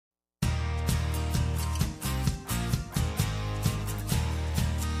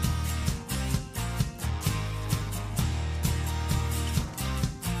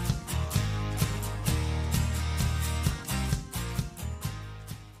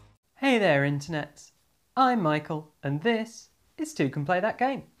Hey there internets, I'm Michael and this is Toucan Play That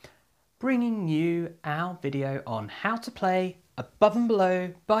Game, bringing you our video on how to play Above and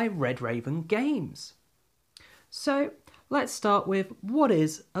Below by Red Raven Games. So let's start with what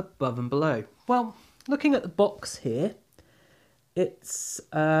is Above and Below. Well, looking at the box here, it's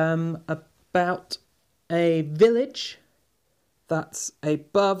about a village that's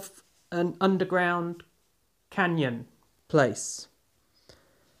above an underground canyon place.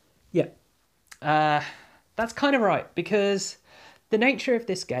 Yeah, that's kind of right, because the nature of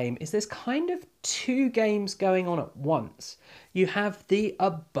this game is there's kind of two games going on at once. You have the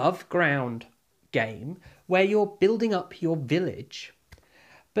above ground game where you're building up your village,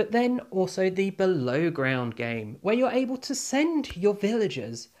 but then also the below ground game where you're able to send your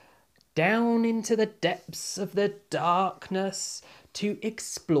villagers down into the depths of the darkness to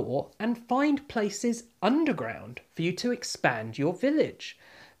explore and find places underground for you to expand your village.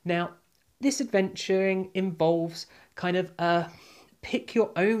 Now, this adventuring involves kind of a pick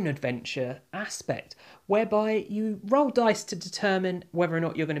your own adventure aspect, whereby you roll dice to determine whether or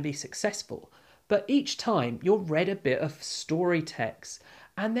not you're going to be successful. But each time you're read a bit of story text,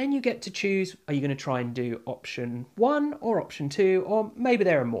 and then you get to choose, are you going to try and do option 1 or option 2, or maybe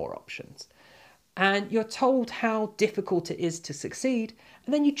there are more options. And you're told how difficult it is to succeed,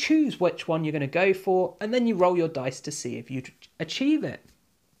 and then you choose which one you're going to go for, and then you roll your dice to see if you achieve it.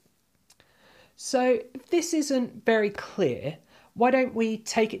 So if this isn't very clear, why don't we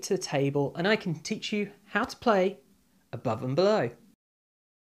take it to the table and I can teach you how to play Above and Below.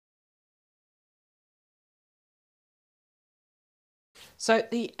 So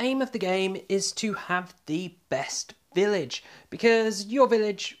the aim of the game is to have the best village, because your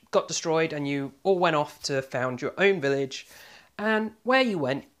village got destroyed and you all went off to found your own village, and where you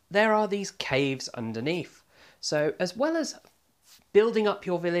went there are these caves underneath. So as well as building up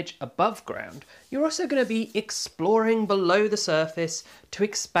your village above ground, you're also going to be exploring below the surface to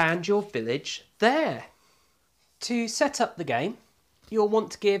expand your village there. To set up the game, you'll want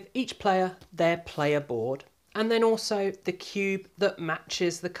to give each player their player board, and then also the cube that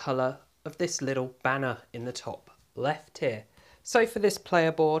matches the colour of this little banner in the top left here. So for this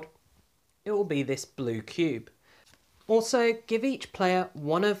player board, it will be this blue cube. Also, give each player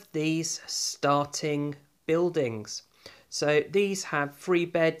one of these starting buildings. So these have 3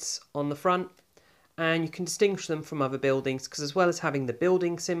 beds on the front, and you can distinguish them from other buildings because as well as having the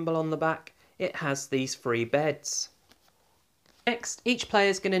building symbol on the back, it has these 3 beds. Next, each player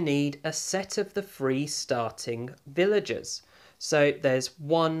is going to need a set of the 3 starting villagers. So there's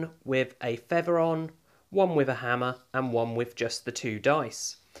one with a feather on, one with a hammer, and one with just the 2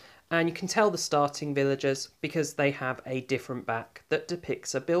 dice. And you can tell the starting villagers because they have a different back that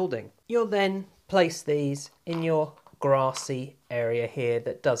depicts a building. You'll then place these in your grassy area here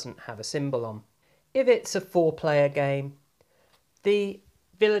that doesn't have a symbol on. If it's a 4-player game, the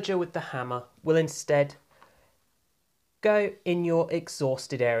villager with the hammer will instead go in your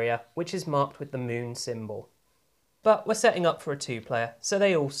exhausted area, which is marked with the moon symbol. But we're setting up for a 2-player, so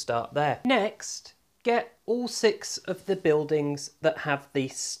they all start there. Next, get all 6 of the buildings that have the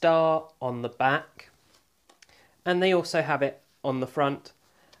star on the back, and they also have it on the front,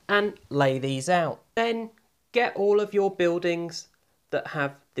 and lay these out. Then get all of your buildings that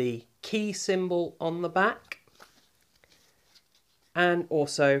have the key symbol on the back and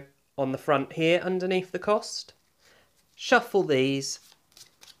also on the front here underneath the cost. Shuffle these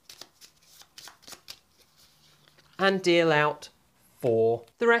and deal out 4.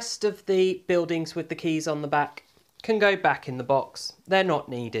 The rest of the buildings with the keys on the back can go back in the box. They're not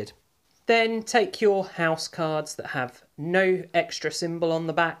needed. Then take your house cards that have no extra symbol on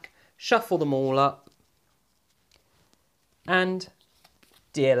the back, shuffle them all up, and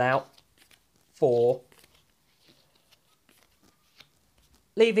deal out 4,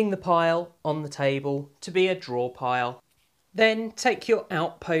 leaving the pile on the table to be a draw pile. Then take your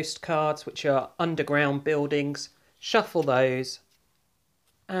outpost cards, which are underground buildings, shuffle those,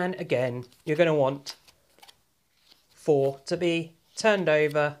 and again you're going to want 4 to be turned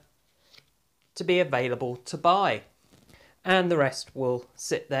over to be available to buy, and the rest will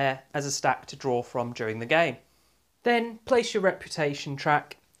sit there as a stack to draw from during the game. Then place your reputation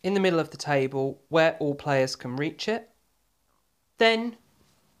track in the middle of the table where all players can reach it. Then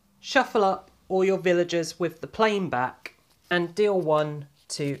shuffle up all your villagers with the plain back and deal 1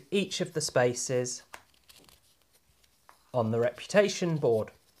 to each of the spaces on the reputation board.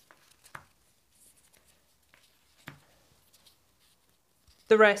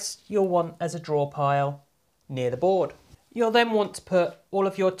 The rest you'll want as a draw pile near the board. You'll then want to put all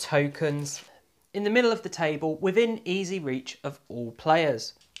of your tokens in the middle of the table within easy reach of all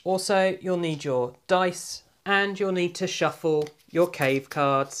players. Also, you'll need your dice and you'll need to shuffle your cave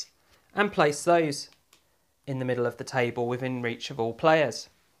cards and place those in the middle of the table within reach of all players.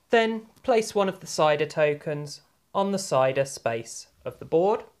 Then place one of the cider tokens on the cider space of the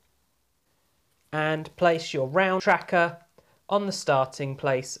board and place your round tracker on the starting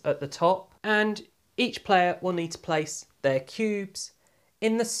place at the top, and each player will need to place their cubes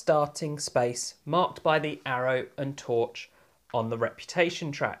in the starting space marked by the arrow and torch on the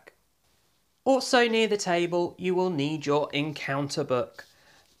reputation track. Also near the table you will need your encounter book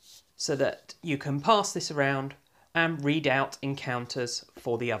so that you can pass this around and read out encounters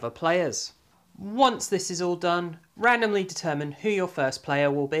for the other players. Once this is all done, randomly determine who your first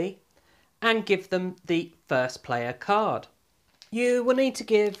player will be and give them the first player card. You will need to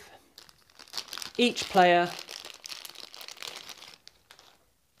give each player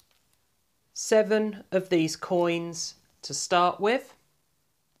 7 of these coins to start with.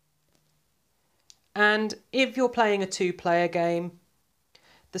 And if you're playing a 2-player game,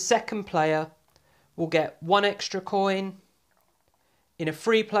 the second player will get 1 extra coin. In a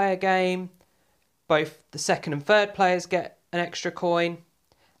 3-player game, both the second and third players get an extra coin.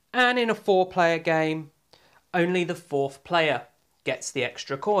 And in a 4-player game, only the 4th player gets the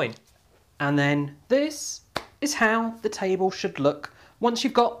extra coin. And then this is how the table should look once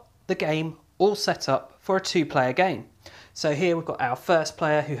you've got the game all set up for a 2-player game. So here we've got our first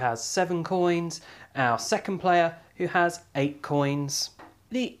player who has 7 coins, our second player who has 8 coins.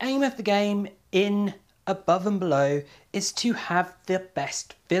 The aim of the game in Above and Below is to have the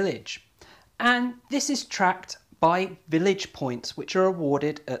best village, and this is tracked by village points which are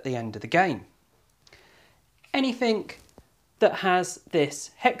awarded at the end of the game. Anything that has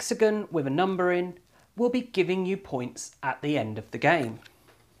this hexagon with a number in will be giving you points at the end of the game.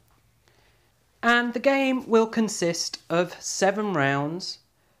 And the game will consist of 7 rounds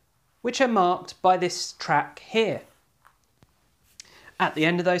which are marked by this track here. At the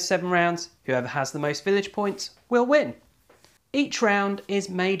end of those 7 rounds, whoever has the most village points will win. Each round is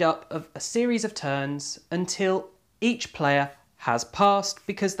made up of a series of turns until each player has passed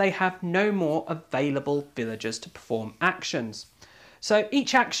because they have no more available villagers to perform actions. So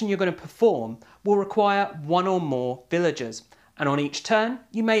each action you're going to perform will require 1 or more villagers, and on each turn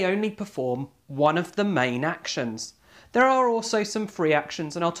you may only perform one of the main actions. There are also some free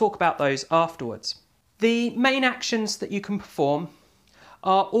actions and I'll talk about those afterwards. The main actions that you can perform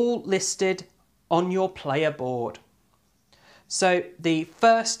are all listed on your player board. So the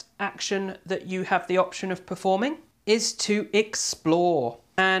first action that you have the option of performing is to explore,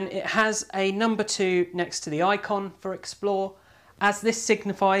 and it has a number 2 next to the icon for explore, as this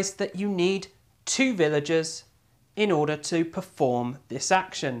signifies that you need 2 villagers in order to perform this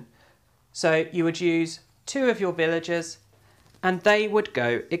action. So you would use 2 of your villagers and they would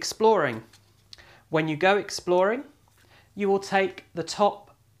go exploring. When you go exploring, you will take the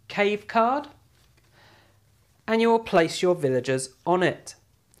top cave card and you will place your villagers on it.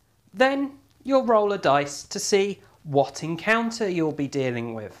 Then you'll roll a dice to see what encounter you'll be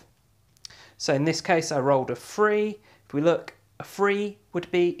dealing with. So in this case I rolled a 3. If we look, a 3 would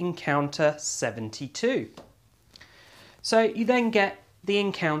be encounter 72. So you then get the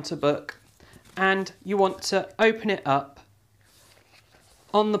encounter book and you want to open it up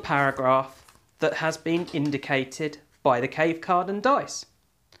on the paragraph that has been indicated by the cave card and dice.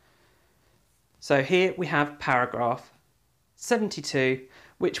 So here we have paragraph 72,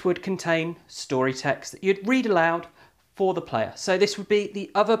 which would contain story text that you'd read aloud for the player. So this would be the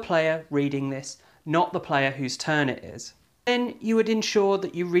other player reading this, not the player whose turn it is. Then you would ensure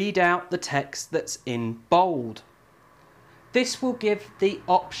that you read out the text that's in bold. This will give the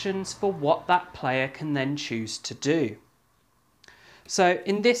options for what that player can then choose to do. So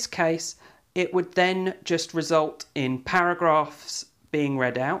in this case, it would then just result in paragraphs being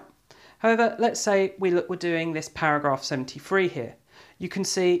read out. However, let's say we're doing this paragraph 73 here. You can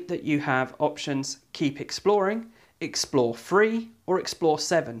see that you have options keep exploring, explore 3 or explore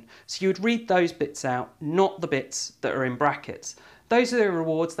 7. So you would read those bits out, not the bits that are in brackets. Those are the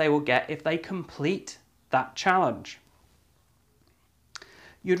rewards they will get if they complete that challenge.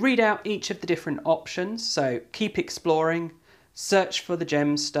 You'd read out each of the different options, so keep exploring, search for the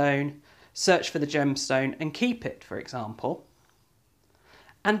gemstone, and keep it, for example.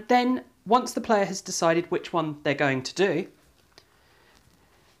 And then once the player has decided which one they're going to do,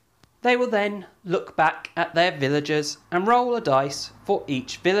 they will then look back at their villagers and roll a dice for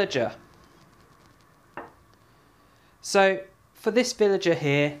each villager. So for this villager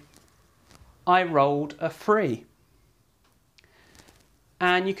here, I rolled a 3.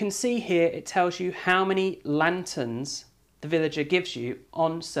 And you can see here it tells you how many lanterns the villager gives you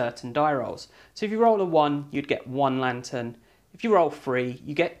on certain die rolls. So if you roll a 1, you'd get 1 lantern. If you roll 3,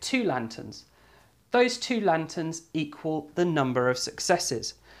 you get 2 lanterns. Those 2 lanterns equal the number of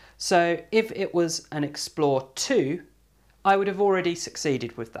successes. So if it was an Explore 2, I would have already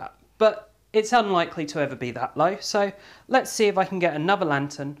succeeded with that. But it's unlikely to ever be that low, so let's see if I can get another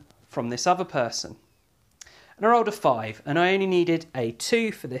lantern from this other person. And I rolled a 5, and I only needed a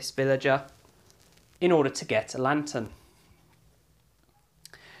 2 for this villager in order to get a lantern.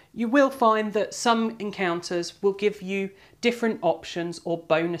 You will find that some encounters will give you different options or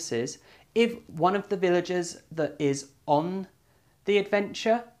bonuses if one of the villagers that is on the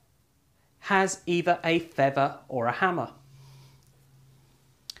adventure has either a feather or a hammer.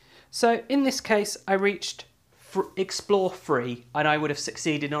 So in this case, I reached Explore 3 and I would have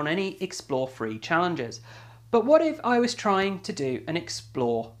succeeded on any Explore 3 challenges. But what if I was trying to do an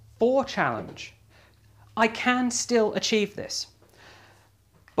Explore 4 challenge? I can still achieve this.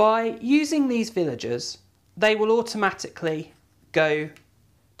 By using these villagers, they will automatically go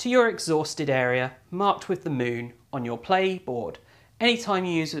to your exhausted area marked with the moon on your play board. Anytime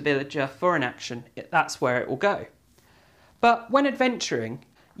you use a villager for an action, that's where it will go. But when adventuring,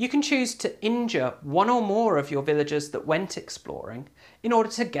 you can choose to injure one or more of your villagers that went exploring in order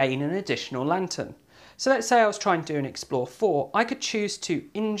to gain an additional lantern. So let's say I was trying to do an Explore 4, I could choose to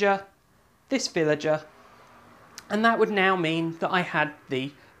injure this villager, and that would now mean that I had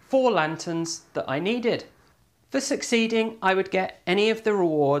the 4 lanterns that I needed. For succeeding, I would get any of the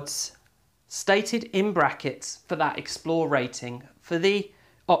rewards stated in brackets for that Explore rating for the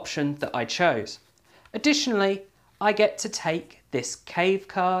option that I chose. Additionally, I get to take this cave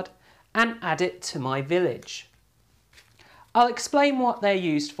card and add it to my village. I'll explain what they're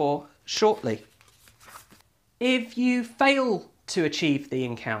used for shortly. If you fail to achieve the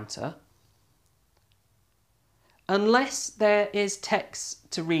encounter, unless there is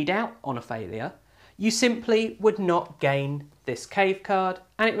text to read out on a failure, you simply would not gain this cave card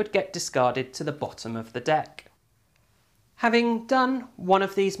and it would get discarded to the bottom of the deck. Having done one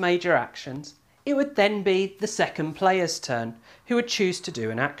of these major actions, it would then be the second player's turn who would choose to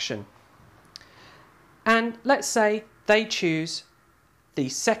do an action. And let's say they choose the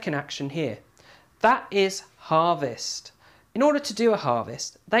second action here. That is harvest. In order to do a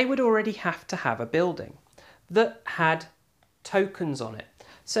harvest, they would already have to have a building that had tokens on it.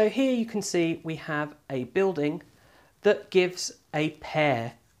 So here you can see we have a building that gives a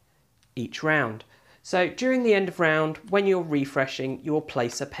pair each round. So during the end of round, when you're refreshing, you will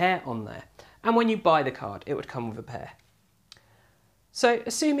place a pair on there. And when you buy the card, it would come with a pair. So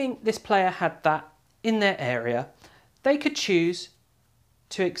assuming this player had that in their area, they could choose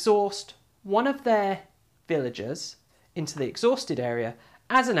to exhaust one of their villagers into the exhausted area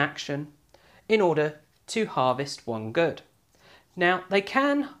as an action in order to harvest one good. Now they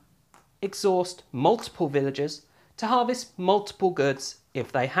can exhaust multiple villagers to harvest multiple goods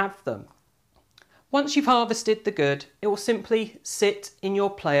if they have them. Once you've harvested the good, it will simply sit in your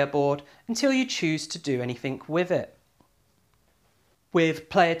player board until you choose to do anything with it. With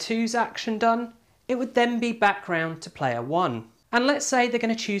player 2's action done, it would then be back round to player 1. And let's say they're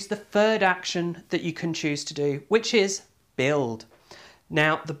going to choose the third action that you can choose to do, which is build.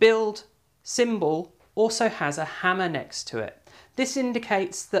 Now the build symbol also has a hammer next to it. This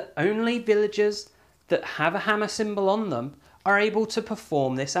indicates that only villagers that have a hammer symbol on them are able to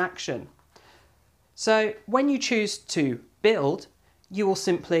perform this action. So when you choose to build, you will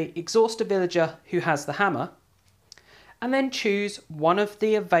simply exhaust a villager who has the hammer and then choose one of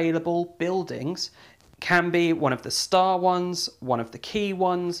the available buildings. Can be one of the star ones, one of the key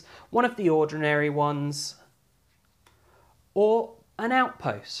ones, one of the ordinary ones, or an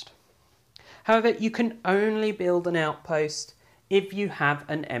outpost. However, you can only build an outpost if you have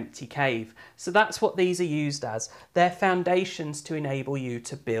an empty cave. So that's what these are used as. They're foundations to enable you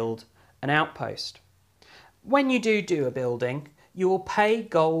to build an outpost. When you do a building, you will pay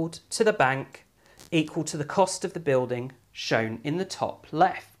gold to the bank equal to the cost of the building shown in the top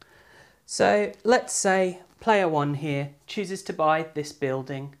left. So let's say player 1 here chooses to buy this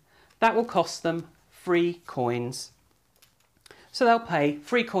building. That will cost them 3 coins. So they'll pay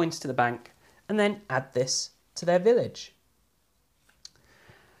 3 coins to the bank and then add this to their village.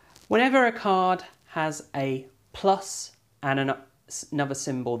 Whenever a card has a plus and another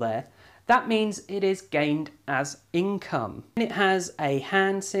symbol there, that means it is gained as income. When it has a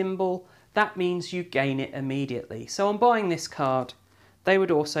hand symbol, that means you gain it immediately. So on buying this card, they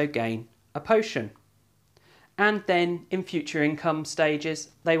would also gain a potion. And then in future income stages,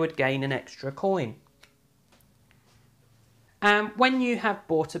 they would gain an extra coin. And when you have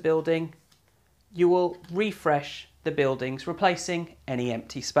bought a building, you will refresh the buildings, replacing any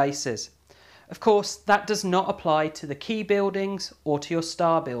empty spaces. Of course, that does not apply to the key buildings or to your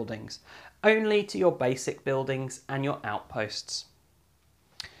star buildings, only to your basic buildings and your outposts.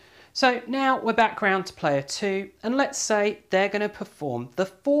 So now we're back round to player 2, and let's say they're going to perform the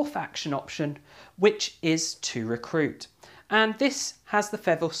fourth action option, which is to recruit. And this has the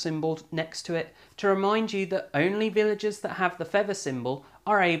feather symbol next to it to remind you that only villagers that have the feather symbol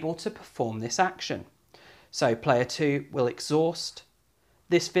are able to perform this action. So player 2 will exhaust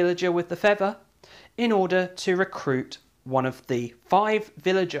this villager with the feather in order to recruit one of the 5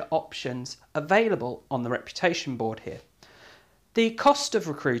 villager options available on the reputation board here. The cost of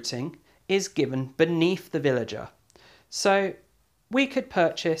recruiting is given beneath the villager. So we could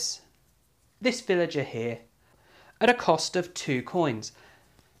purchase this villager here at a cost of 2 coins,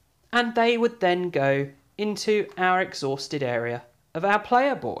 and they would then go into our exhausted area of our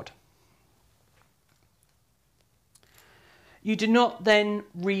player board. You do not then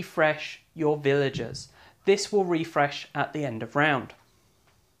refresh your villagers. This will refresh at the end of round.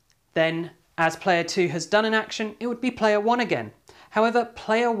 Then, as player 2 has done an action, it would be player 1 again. However,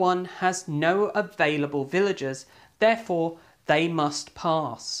 player 1 has no available villagers, therefore they must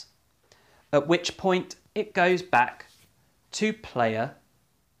pass. At which point it goes back to player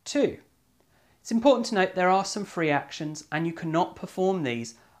 2. It's important to note there are some free actions and you cannot perform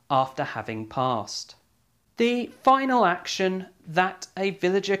these after having passed. The final action that a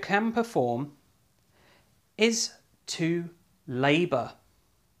villager can perform is to labour.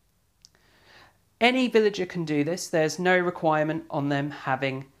 Any villager can do this. There's no requirement on them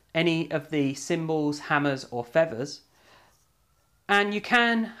having any of the symbols, hammers or feathers. And you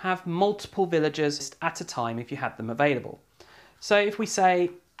can have multiple villagers at a time if you had them available. So if we say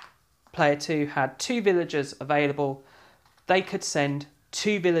player 2 had 2 villagers available, they could send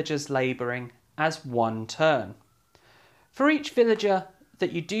 2 villagers labouring as 1 turn. For each villager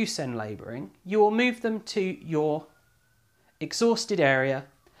that you do send labouring, you will move them to your exhausted area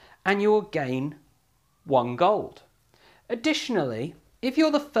and you will gain 1 gold. Additionally, if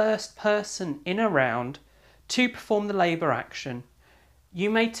you're the first person in a round to perform the labour action, you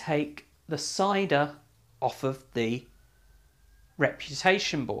may take the cider off of the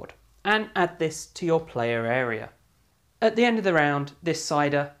reputation board and add this to your player area. At the end of the round, this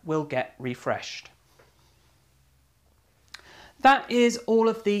cider will get refreshed. That is all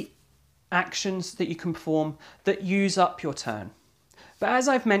of the actions that you can perform that use up your turn. But as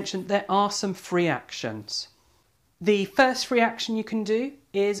I've mentioned, there are some free actions. The first free action you can do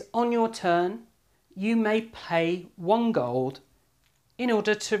is on your turn, you may pay 1 gold in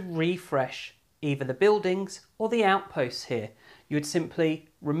order to refresh either the buildings or the outposts here. You would simply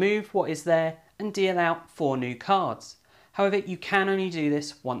remove what is there and deal out 4 new cards. However, you can only do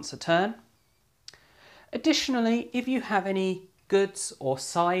this once a turn. Additionally, if you have any goods or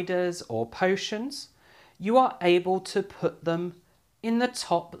ciders or potions, you are able to put them in the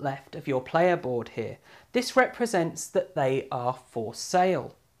top left of your player board here. This represents that they are for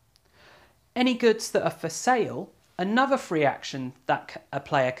sale. Any goods that are for sale, another free action that a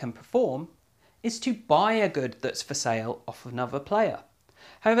player can perform is to buy a good that's for sale off another player.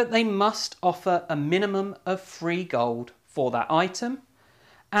 However, they must offer a minimum of 3 gold for that item,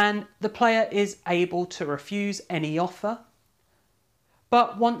 and the player is able to refuse any offer.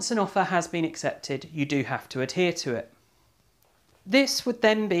 But once an offer has been accepted, you do have to adhere to it. This would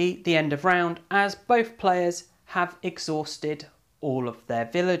then be the end of round, as both players have exhausted all of their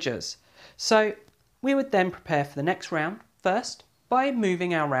villagers. So we would then prepare for the next round, first by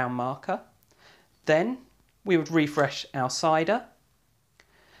moving our round marker. Then we would refresh our cider.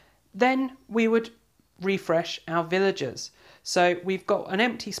 Then we would refresh our villagers. So we've got an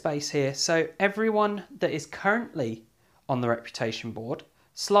empty space here, so everyone that is currently on the reputation board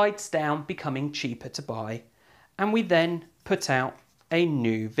slides down, becoming cheaper to buy, and we then put out a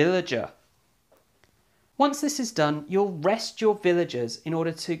new villager. Once this is done, you'll rest your villagers in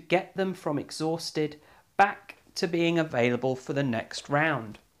order to get them from exhausted back to being available for the next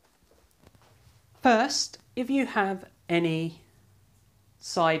round. First, if you have any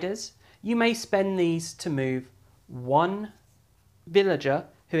ciders, you may spend these to move 1 villager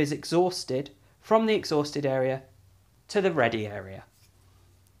who is exhausted from the exhausted area to the ready area.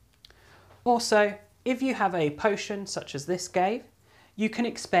 Also, if you have a potion such as this gave, you can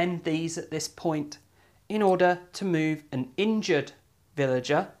expend these at this point in order to move an injured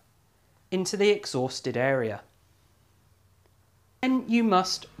villager into the exhausted area. Then you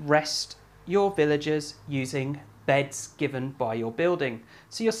must rest your villagers using beds given by your building.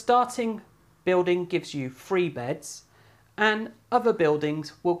 So your starting building gives you 3 beds, and other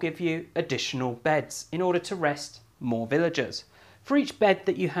buildings will give you additional beds in order to rest more villagers. For each bed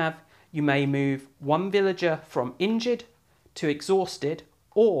that you have, you may move one villager from injured to exhausted,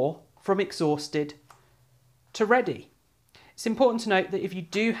 or from exhausted to ready. It's important to note that if you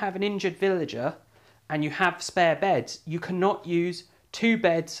do have an injured villager and you have spare beds, you cannot use 2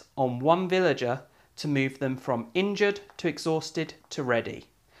 beds on one villager to move them from injured to exhausted to ready.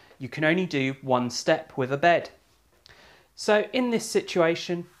 You can only do 1 step with a bed. So in this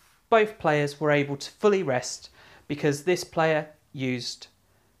situation, both players were able to fully rest because this player used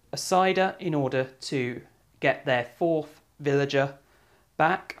a cider in order to get their 4th villager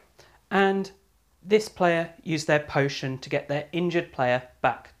back, and this player used their potion to get their injured player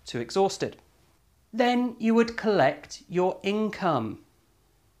back to exhausted. Then you would collect your income.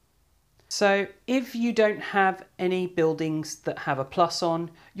 So if you don't have any buildings that have a plus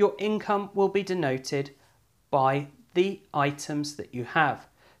on, your income will be denoted by the items that you have.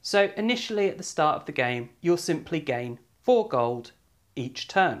 So initially at the start of the game, you'll simply gain 4 gold each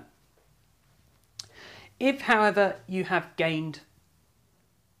turn. If, however, you have gained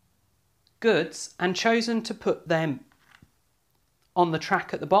goods and chosen to put them on the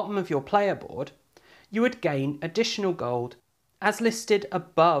track at the bottom of your player board, you would gain additional gold as listed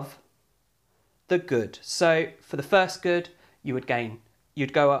above the good. So for the first good, you'd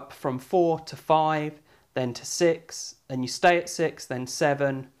go up from 4 to 5, then to 6, then you stay at 6, then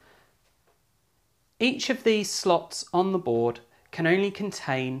 7. Each of these slots on the board can only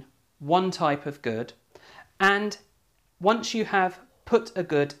contain one type of good, and once you have put a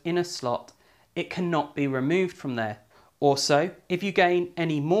good in a slot, it cannot be removed from there. Also, if you gain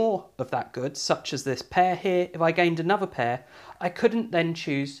any more of that good, such as this pair here, if I gained another pair, I couldn't then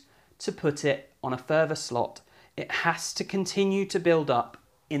choose to put it on a further slot. It has to continue to build up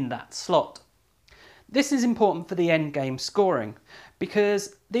in that slot. This is important for the end game scoring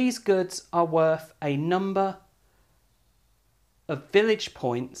because these goods are worth a number of village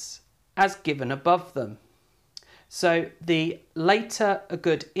points as given above them. So the later a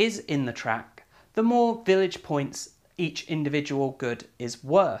good is in the track, the more village points each individual good is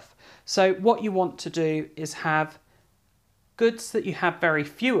worth. So what you want to do is have goods that you have very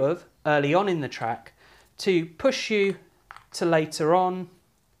few of early on in the track to push you to later on,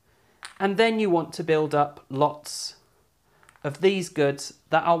 and then you want to build up lots of these goods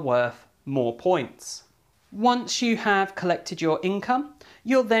that are worth more points. Once you have collected your income,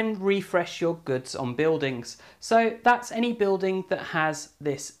 you'll then refresh your goods on buildings. So that's any building that has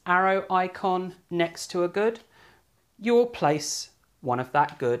this arrow icon next to a good. You'll place one of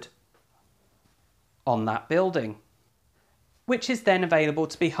that good on that building, which is then available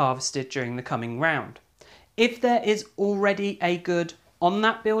to be harvested during the coming round. If there is already a good on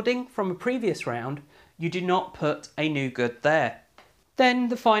that building from a previous round, you do not put a new good there. Then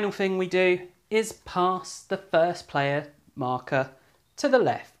the final thing we do is pass the first player marker to the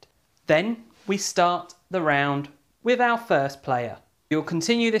left. Then we start the round with our first player. You'll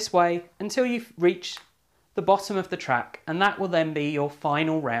continue this way until you reach the bottom of the track, and that will then be your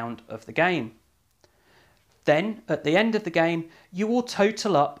final round of the game. Then at the end of the game, you will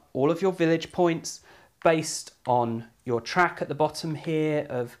total up all of your village points based on your track at the bottom here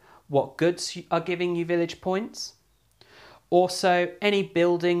of what goods are giving you village points. Also, any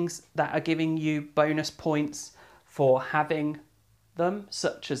buildings that are giving you bonus points for having them,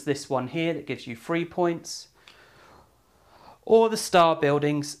 such as this one here that gives you 3 points, or the star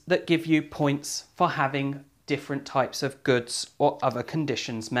buildings that give you points for having different types of goods or other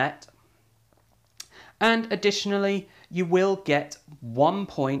conditions met. And additionally, you will get 1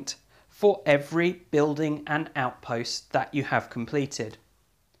 point for every building and outpost that you have completed.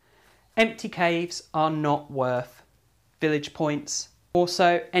 Empty caves are not worth village points.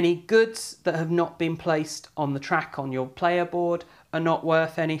 Also, any goods that have not been placed on the track on your player board are not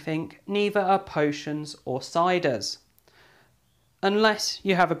worth anything, neither are potions or ciders, unless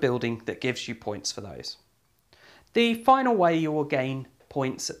you have a building that gives you points for those. The final way you will gain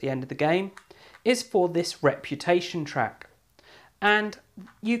points at the end of the game is for this reputation track. And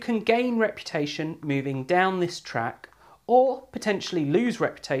you can gain reputation moving down this track, or potentially lose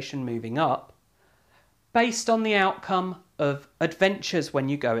reputation moving up, based on the outcome of adventures when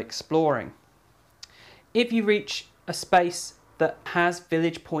you go exploring. If you reach a space that has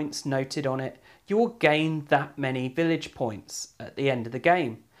village points noted on it, you will gain that many village points at the end of the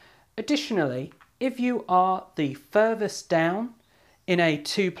game. Additionally, if you are the furthest down in a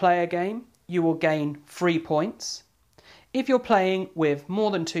 2-player game, you will gain 3 points. If you're playing with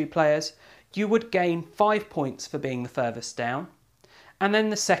more than 2 players, you would gain 5 points for being the furthest down, and then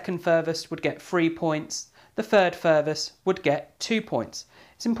the second furthest would get 3 points, the third furthest would get 2 points.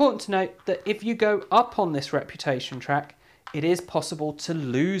 It's important to note that if you go up on this reputation track, it is possible to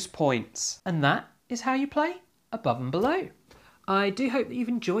lose points. And that is how you play Above and Below. I do hope that you've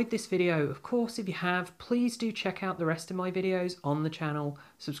enjoyed this video. Of course, if you have, please do check out the rest of my videos on the channel,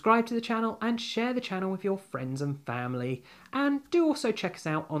 subscribe to the channel and share the channel with your friends and family. And do also check us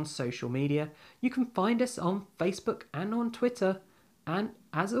out on social media. You can find us on Facebook and on Twitter. And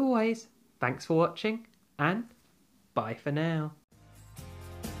as always, thanks for watching and bye for now.